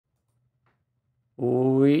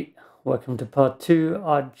Welcome to part 2.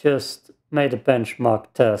 I just made a benchmark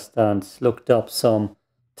test and looked up some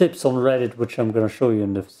tips on Reddit, which I'm going to show you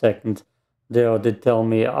in a second. They did tell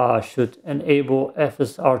me I should enable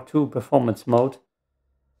FSR Performance Mode.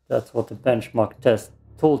 That's what the benchmark test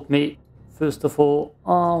told me. First of all,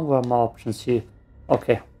 where are my options here?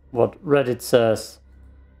 Okay, what Reddit says,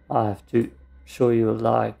 I have to show you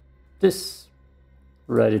like this.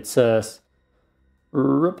 Reddit says,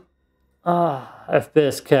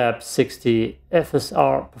 FPS cap 60,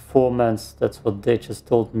 FSR performance, that's what they just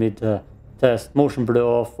told me the test. Motion blur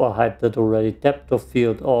off, I had that already. Depth of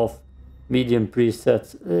field off, medium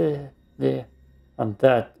presets, yeah. And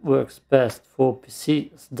that works best for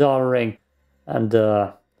PC stuttering. And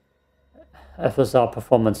FSR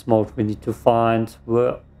performance mode we need to find.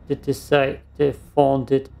 Where did they say they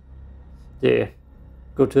found it? There.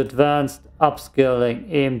 Go to advanced, upscaling,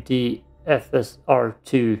 AMD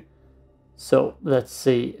FSR2. So let's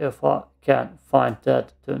see if I can find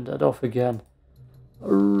that. Turn that off again.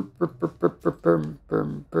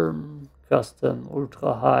 Custom,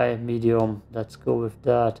 ultra high, medium. Let's go with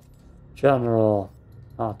that. General,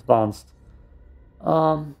 advanced.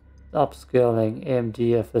 Upscaling, AMD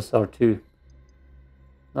FSR2.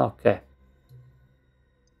 Okay.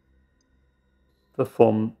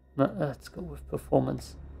 Let's go with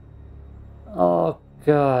performance.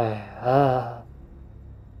 Okay.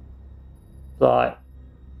 Apply.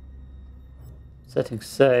 Settings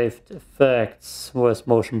saved. Effects. Where's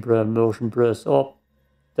motion blur? Motion blur is up.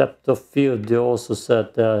 Depth of field. They also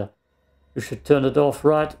said you should turn it off,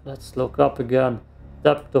 right? Let's look up again.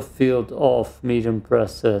 Depth of field off. Medium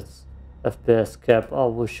presets. FPS cap. I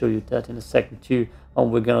will show you that in a second too.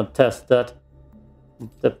 And we're gonna test that.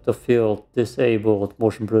 Depth of field disabled.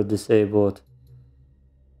 Motion blur disabled.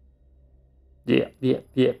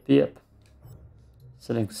 Yep.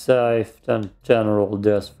 Settings saved, and general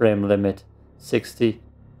there's frame limit 60,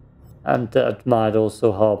 and that might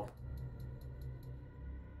also help.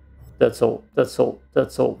 That's all.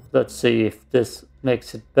 Let's see if this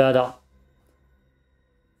makes it better.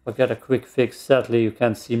 I got a quick fix. Sadly you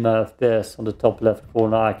can't see my FPS on the top left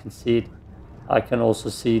corner. I can see it. I can also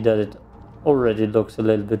see that it already looks a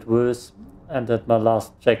little bit worse, and that my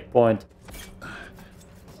last checkpoint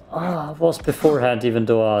was beforehand, even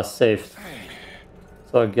though I saved.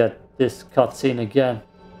 So I get this cutscene again.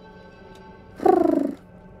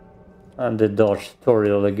 And the dodge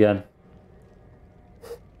tutorial again.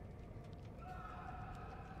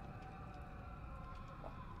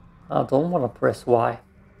 I don't want to press Y.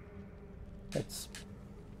 It's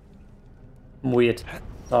weird.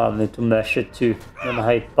 I need to mesh it too, and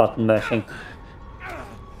I hate button meshing.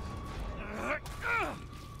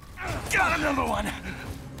 Got another one!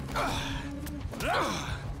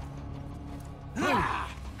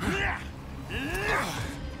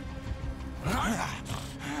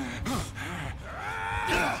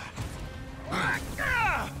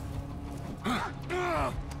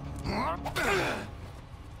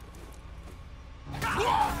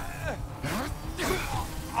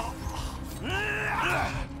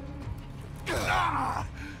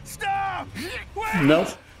 Stop! Nope.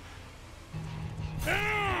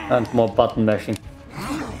 And more button mashing.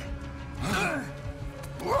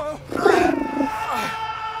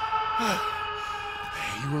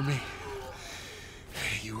 You were me.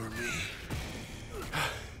 You were me.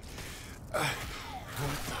 Oh,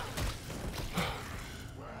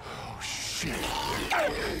 shit.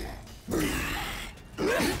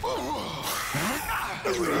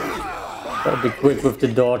 Gotta be quick with the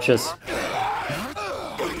dodges.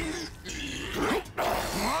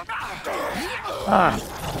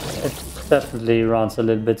 It definitely runs a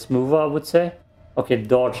little bit smoother, I would say. Okay,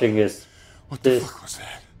 dodging is What this the fuck was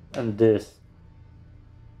that? and this.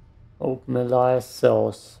 Open Elias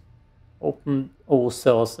cells. Open all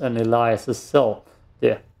cells and Elias's cell.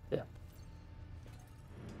 There.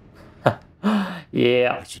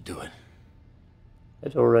 Yeah. What you doing?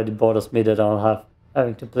 It already bothers me that I'm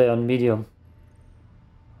having to play on medium.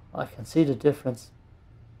 I can see the difference.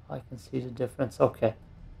 Okay.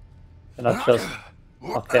 Can I just...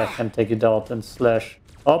 Okay, I can take it out and slash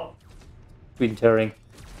up. Green tearing.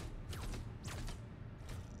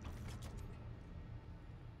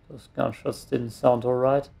 Those gunshots didn't sound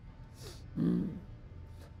alright.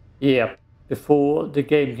 Yeah, before the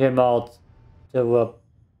game came out, there were a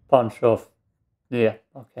bunch of... Yeah,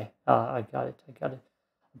 okay, I got it. A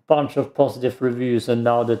bunch of positive reviews, and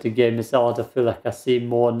now that the game is out, I feel like I see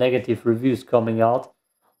more negative reviews coming out,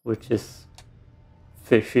 which is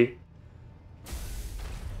fishy.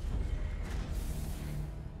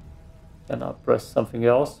 Can I press something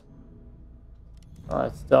else?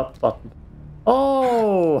 It's that button.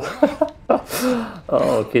 Oh!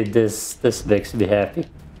 Okay, this makes me happy.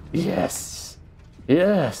 Yes!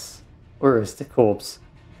 Yes! Where is the corpse?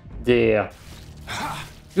 There.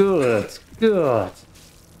 Good, good.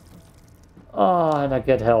 Ah, and I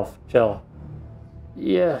get health gel.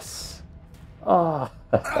 Yes. Ah.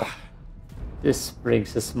 This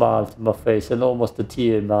brings a smile to my face and almost a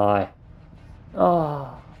tear in my eye.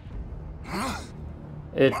 Ah.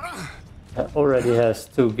 It already has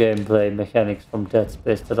two gameplay mechanics from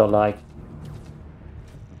Deadspace that I like.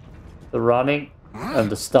 The running and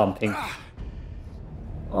the stomping.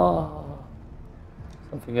 Ah.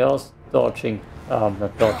 Something else? Dodging. I'm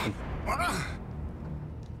not dodging.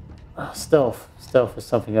 Stealth. Stealth is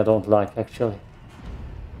something I don't like, actually.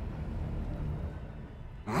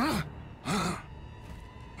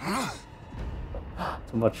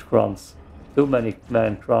 Too much grunts. Too many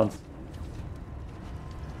man grunts.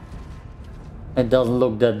 It doesn't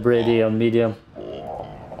look that pretty on medium.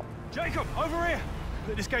 Jacob, over here!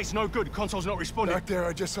 This gate's no good. Console's not responding. Back there,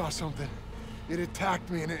 I just saw something. It attacked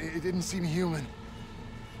me and it didn't seem human.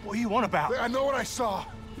 What are you on about? I know what I saw.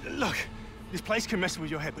 Look, this place can mess with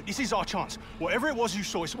your head, but this is our chance. Whatever it was you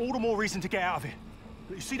saw, it's all the more reason to get out of here.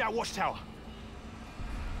 You see that watchtower?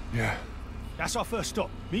 Yeah. That's our first stop.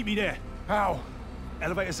 Meet me there. How?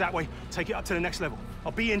 Elevator's that way. Take it up to the next level.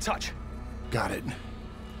 I'll be in touch. Got it.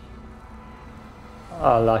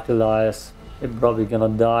 Ah, like Elias. He's probably gonna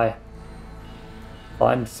die.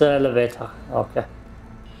 Find the elevator. Okay.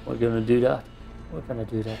 We're gonna do that. We're gonna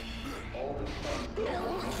do that.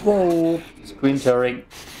 Whoa! Screen tearing.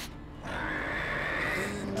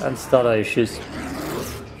 And stutter issues.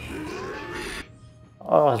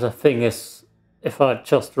 Oh, the thing is, if I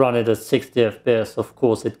just run it at 60 FPS, of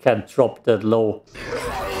course it can't drop that low.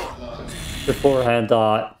 Beforehand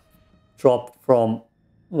I dropped from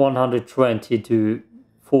 120 to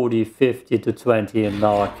 40, 50 to 20, and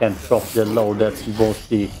now I can't drop that low. That's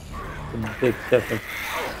mostly the big difference.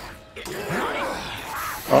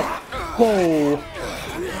 Oh. Whoa!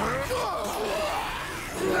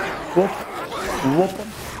 Whoop! Whoop!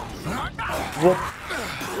 Whoop!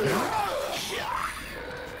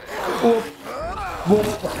 Whoop! Whoop!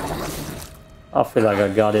 I feel like I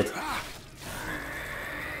got it.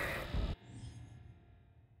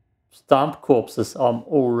 Stomp corpses, I'm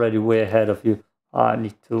already way ahead of you. I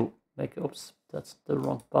need to make... Oops, that's the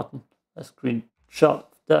wrong button. A screenshot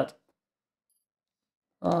of that.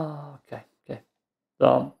 Ah, okay, okay.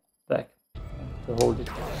 Down, back. To hold it.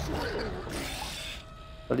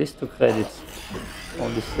 Callisto credits.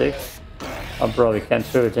 Only 6. I probably can't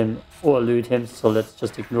hurt him or loot him, so let's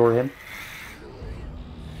just ignore him.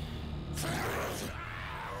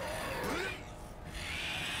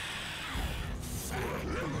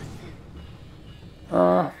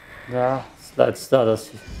 Yeah, slide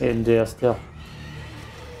stutters in there still.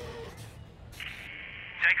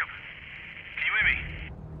 Jacob, can you hear me?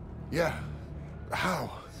 Yeah. How?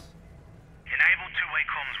 Enable two-way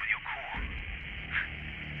comms with your core.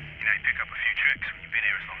 You know, you pick up a few tricks when you've been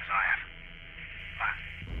here as long as I have. Right,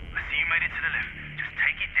 I see you made it to the lift. Just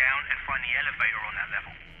take it down and find the elevator on that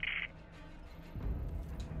level.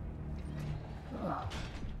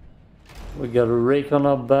 We got a rake on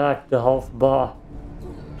our back, the health bar.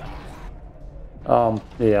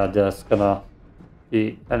 Yeah, there's gonna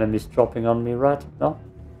be enemies dropping on me, right? No?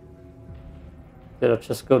 Did I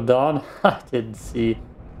just go down? I didn't see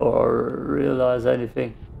or realize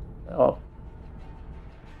anything. Oh.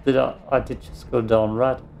 Did I? I did just go down,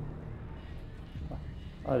 right?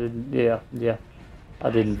 I didn't, yeah. I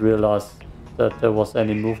didn't realize that there was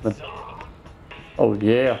any movement. Oh,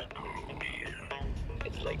 yeah.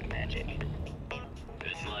 It's like magic.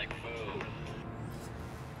 It's like food.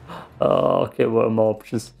 Okay, what are my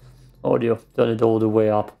options? Audio, turn it all the way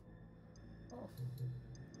up.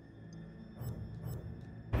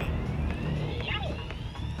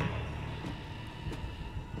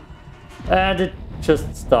 And it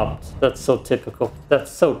just stopped. That's so typical.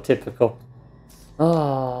 That's so typical.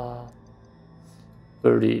 Ah,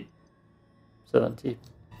 30, 70.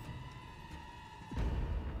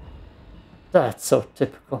 That's so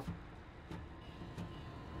typical.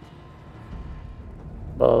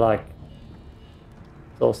 But like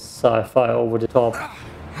those sci-fi over the top,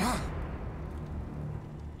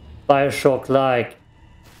 Bioshock like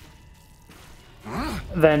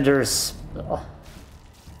vendors,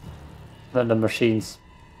 vendor machines.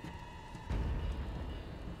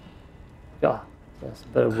 God, that's a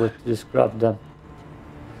better word to describe them.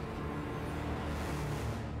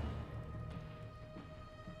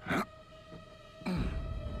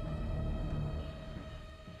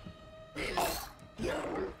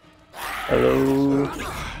 Hello.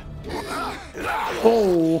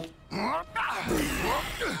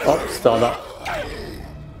 stutter.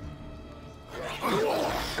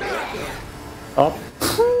 Up.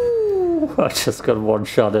 I just got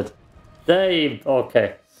one-shotted. Dave!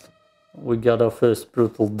 Okay. We got our first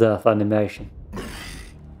brutal death animation.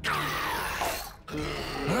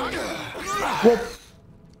 Whoop!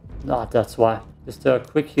 Ah, that's why. Is there a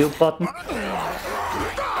quick heal button?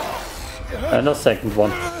 And a second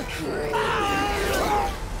one.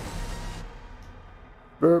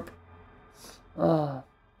 Burp. Ah,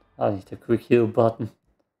 I need a quick heal button.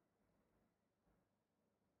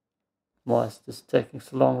 Why is this taking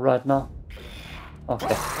so long right now?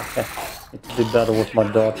 Okay. Need to be better with my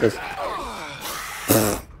dodges.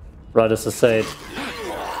 Right as I say it.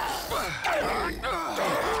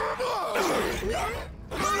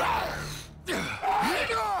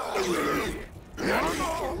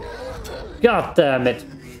 God damn it!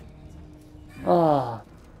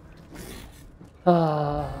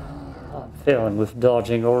 I'm failing with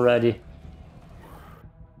dodging already.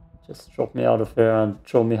 Just drop me out of there and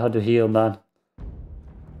show me how to heal, man.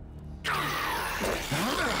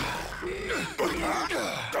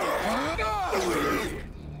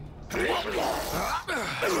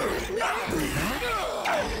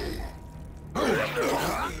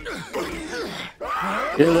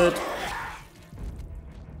 Kill it!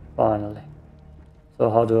 Finally. So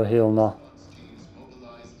how do I heal now?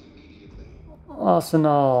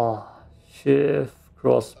 Arsenal. Shift,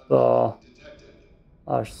 crossbar.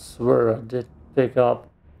 I swear I did pick up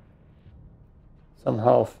some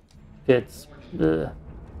health kits.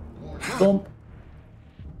 Bump.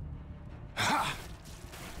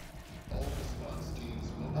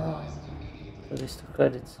 At least the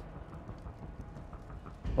credits.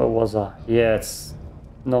 Where was I? Yeah, it's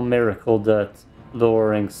no miracle that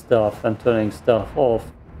lowering stuff and turning stuff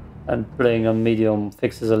off and playing on medium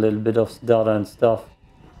fixes a little bit of stutter and stuff.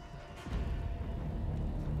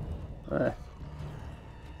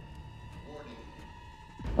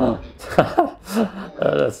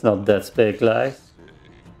 That's not Deadspace, guys.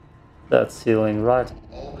 That's healing, right?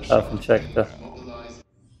 I haven't checked that.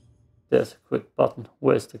 There's a quick button.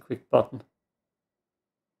 Where's the quick button?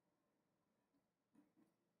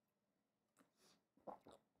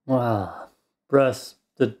 Wow. Press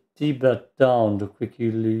the D-pad down to quickly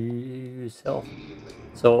use health.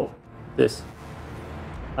 So, this.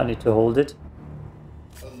 I need to hold it.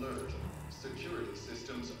 Alert. Security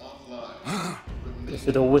systems offline. Is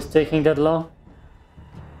it always taking that long?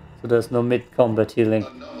 So there's no mid-combat healing.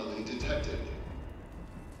 Anomaly detected.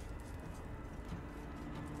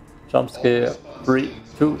 Jump scare. 3,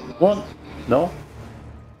 2, 1. No?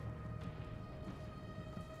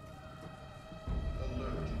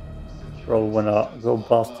 Probably when I go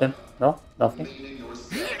past him. No? Nothing?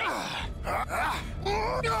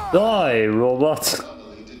 Die, robot!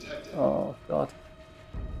 Oh, God.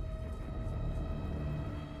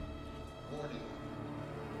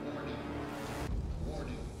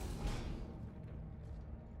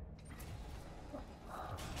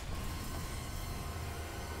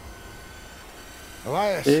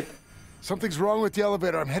 Elias, Beep. something's wrong with the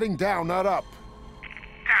elevator. I'm heading down, not up.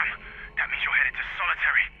 Damn, that means you're headed to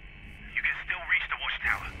solitary. You can still reach the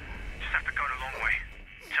watchtower. Just have to go the long way.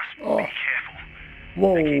 Just be careful.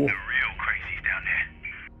 Whoa. They keep the real crazies down there.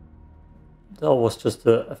 That was just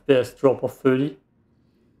a FPS drop of 30.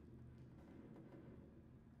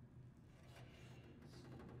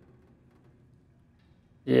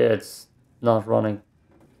 Yeah, it's not running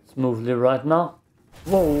smoothly right now.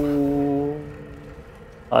 Whoa!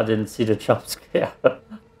 I didn't see the jump scare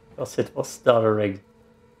because it was stuttering.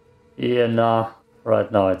 Yeah, nah. Right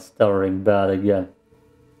now it's stuttering bad again.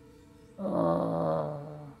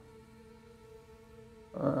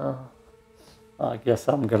 I guess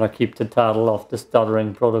I'm gonna keep the title of the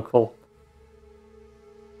Stuttering Protocol.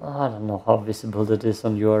 I don't know how visible that is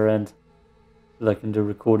on your end. Like in the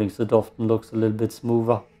recordings, it often looks a little bit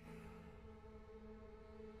smoother.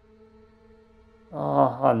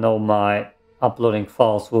 I know my uploading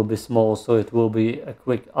files will be small, so it will be a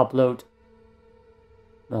quick upload.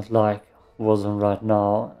 Not like wasn't right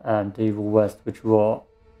now and the Evil West, which were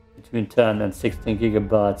between 10 and 16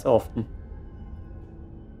 gigabytes often.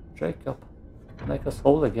 Jacob, make us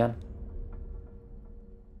whole again.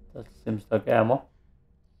 That seems like ammo.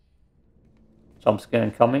 Jump scare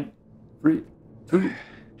incoming. 3, 2,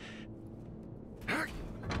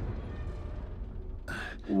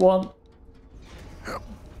 1.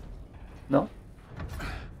 No?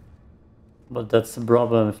 But that's the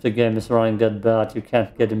problem. If the game is running that bad, you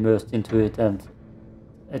can't get immersed into it and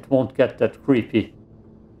it won't get that creepy.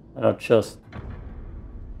 And I just...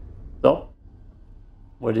 Oh.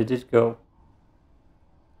 Where did it go?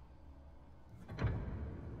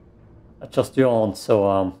 just yawned, so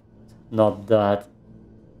I'm not that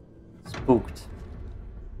spooked.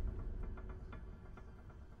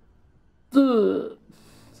 Ugh.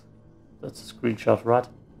 That's a screenshot, right?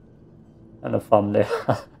 And a thumbnail.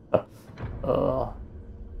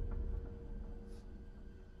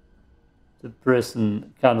 The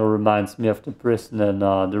prison kind of reminds me of the prison in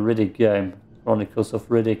the Riddick game, Chronicles of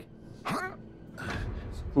Riddick.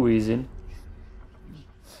 Squeezing.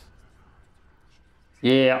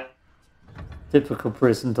 Yeah, typical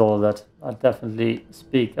prison toilet. I definitely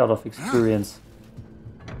speak out of experience.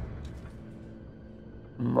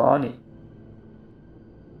 Money.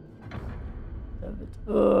 Damn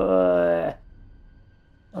it.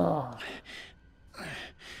 Oh.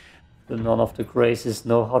 Do none of the crazies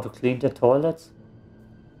know how to clean their toilets?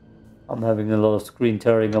 I'm having a lot of screen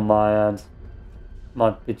tearing on my end.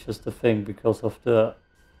 Might be just a thing because of the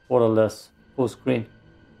borderless full screen.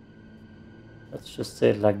 Let's just say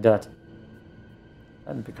it like that.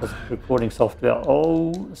 And because of recording software.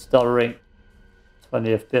 Oh, stuttering. 20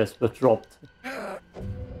 FPS were dropped.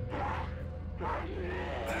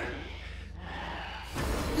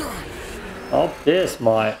 Oh, there's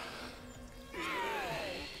my...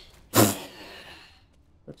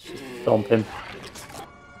 Let's just stomp him.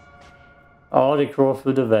 Oh, they crawl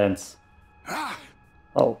through the vents.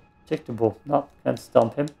 Oh, take the ball. No, can't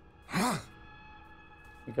stomp him.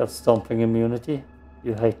 You got stomping immunity.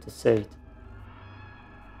 You hate to say it.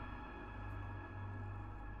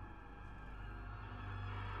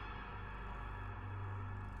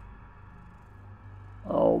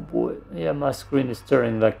 Oh boy, yeah, my screen is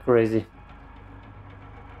stirring like crazy.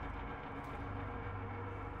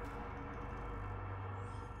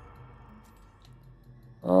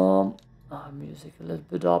 Music a little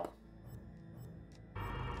bit up.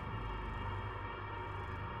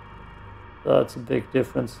 That's a big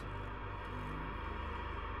difference.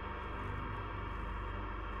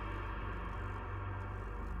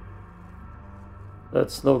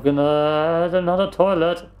 Let's look at another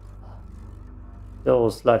toilet.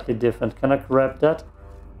 Those slightly different. Can I grab that?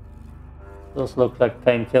 Those look like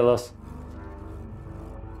painkillers.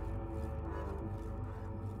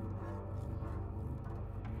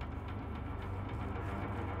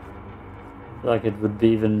 Like it would be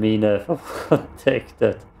even meaner if I would take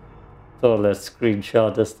that toilet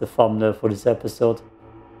screenshot as the thumbnail for this episode.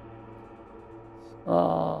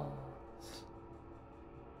 Ah.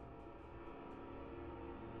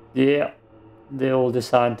 Yeah, they all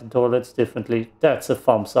designed the toilets differently. That's a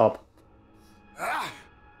thumbs up.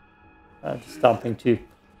 And stomping too.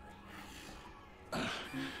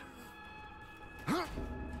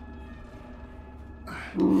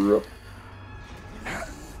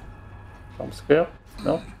 Jump scare?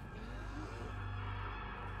 No?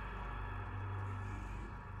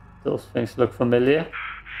 Those things look familiar. Oh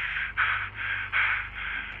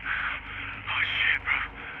shit, bro.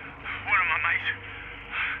 One of my mates.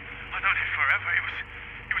 I've known him forever. It was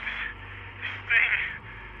this thing.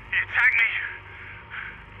 He attacked me.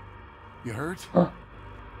 You hurt? Huh?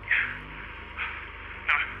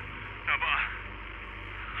 No, but I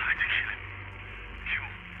had to kill him.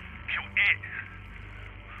 Kill it.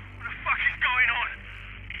 What the fuck is going on?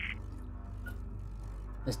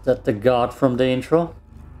 Is that the guard from the intro?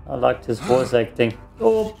 I liked his voice acting.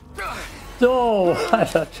 Oh! No! I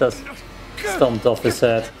just stomped off his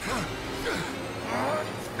head.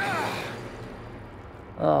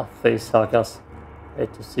 Ah, face huggers.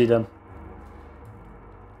 Hate to see them.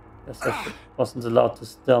 Guess I wasn't allowed to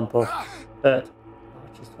stomp off head.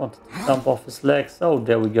 I just wanted to stomp off his legs. Oh,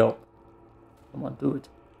 there we go. Come on, do it.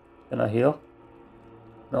 Can I heal?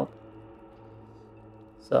 Nope.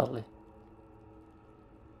 Sadly.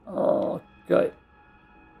 Okay.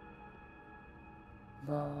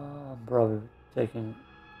 I'm probably taking...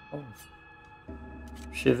 Oh.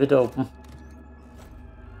 Shiv it open.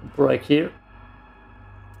 Break here.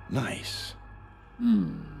 Nice.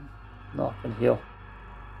 No, I can heal.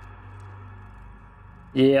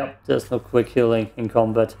 Yeah, there's no quick healing in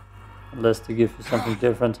combat. Unless they give you something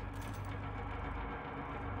different.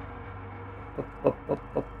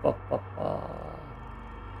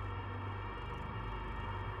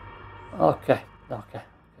 Okay.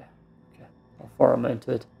 How far am I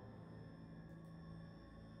into it?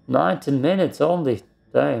 19 minutes only.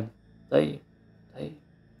 Damn. Okay,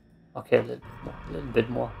 a little bit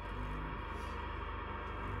more.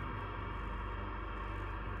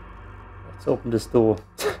 Let's open this door.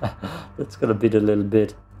 That's gonna be the little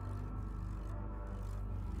bit.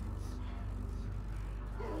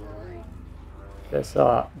 Guess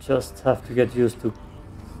I just have to get used to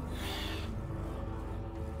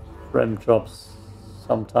frame drops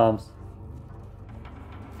sometimes.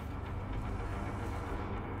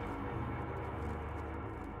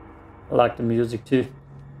 I like the music too.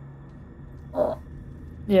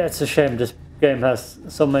 Yeah, it's a shame this game has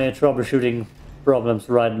so many troubleshooting problems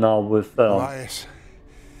right now with... Elias,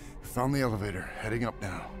 found the elevator, heading up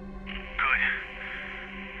now. Good.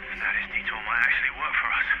 Now this detour might actually work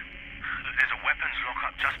for us. There's a weapons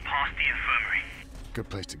lockup just past the infirmary. Good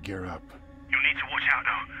place to gear up. You'll need to watch out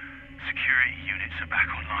though. Security units are back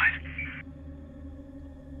online.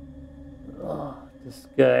 This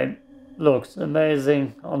game looks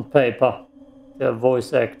amazing on paper. The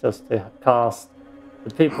voice actors, the cast,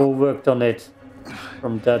 the people who worked on it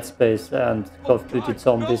from Deadspace and Call of Duty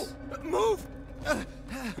Zombies. No, move!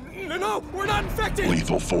 No, we're not infected!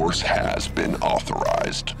 Lethal force has been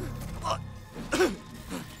authorized.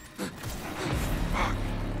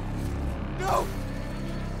 No!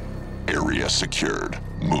 Area secured.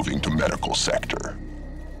 Moving to medical sector.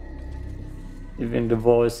 Even the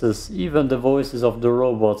voices of the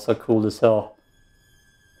robots are cool as hell.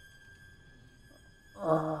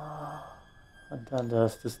 And then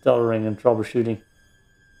there's the stuttering and troubleshooting,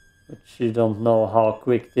 which you don't know how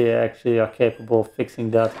quick they actually are capable of fixing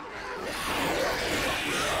that.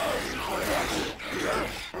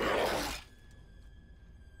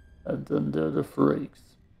 And then there are the freaks.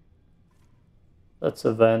 That's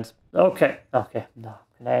a vent. Okay, no,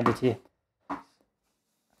 can I end it here?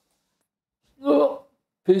 Oh,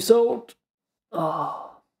 peace out. Oh.